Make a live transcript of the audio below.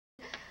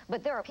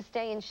but they're to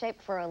stay in shape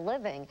for a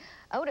living.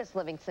 Otis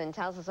Livingston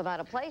tells us about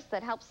a place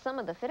that helps some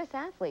of the fittest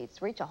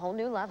athletes reach a whole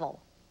new level.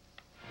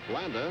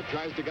 Landa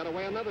tries to get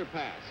away another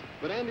pass,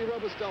 but Andy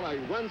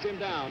Robustelli runs him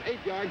down 8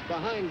 yards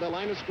behind the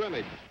line of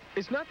scrimmage.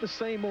 It's not the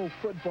same old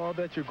football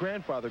that your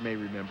grandfather may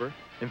remember.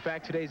 In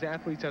fact, today's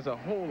athletes as a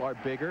whole are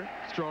bigger,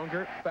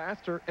 stronger,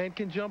 faster, and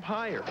can jump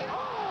higher.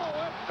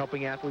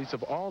 Helping athletes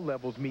of all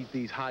levels meet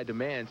these high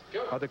demands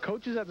are the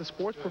coaches at the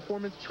Sports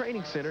Performance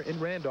Training Center in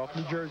Randolph,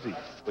 New Jersey.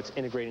 It's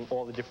integrating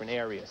all the different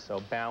areas,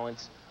 so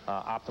balance,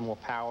 optimal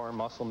power,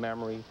 muscle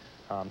memory,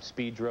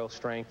 speed drill,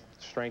 strength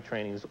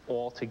training is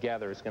all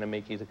together is going to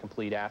make you the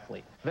complete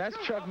athlete. That's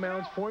Chuck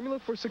Mound's formula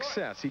for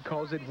success. He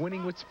calls it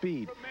winning with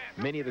speed.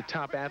 Many of the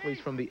top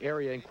athletes from the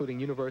area, including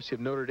University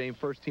of Notre Dame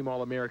first-team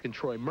All-American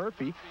Troy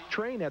Murphy,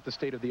 train at the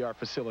state-of-the-art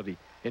facility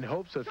in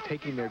hopes of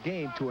taking their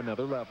game to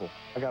another level.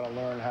 I got to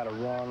learn how to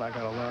run. I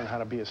got to learn how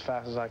to be as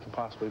fast as I can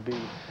possibly be,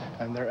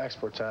 and they're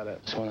experts at it.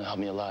 It's going to help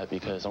me a lot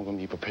because I'm going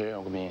to be prepared.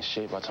 I'm going to be in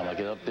shape by the time I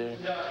get up there,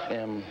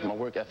 and my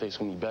work ethic's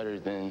going to be better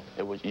than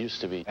it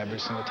used to be. Every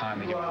single time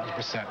they give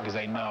 100% because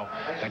they know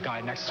that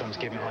guy next to him is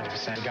giving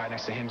 100%, the guy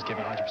next to him is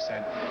giving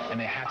 100%, and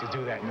they have to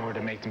do that in order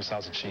to make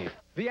themselves achieve.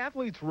 The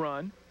athletes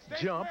run,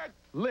 jump,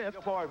 lift,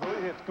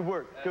 Good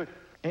work. Good.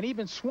 and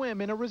even swim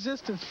in a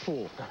resistance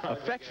pool,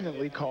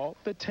 affectionately called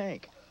the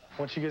tank.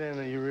 Once you get in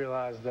there, you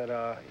realize that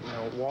you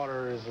know,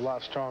 water is a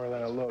lot stronger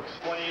than it looks.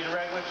 Want to use a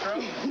regular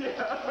stroke?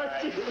 Yeah. All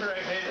right, hit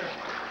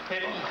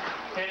it.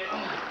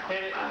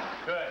 Hit it.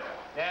 Good.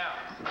 Now,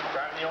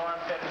 driving the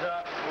arms, heads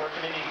up,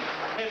 working it easy.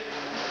 Hit it.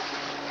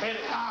 Hit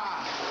it.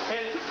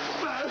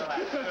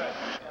 Relax. Good.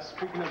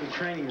 Speaking of the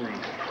training room,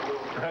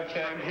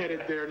 Okay. I'm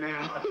headed there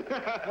now.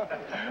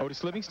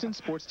 Otis Livingston,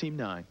 Sports Team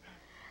 9.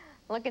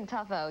 Looking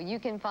tough-o. You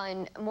can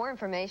find more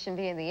information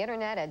via the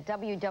internet at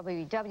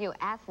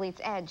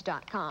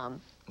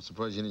www.athletesedge.com. I'm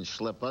surprised you didn't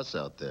schlep us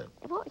out there.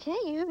 Well, hey,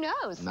 who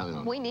knows?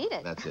 No. We need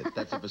it. That's it.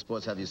 That's it for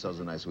sports. Have yourselves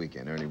a nice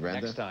weekend. Ernie,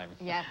 Brenda? Next time.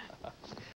 Yes.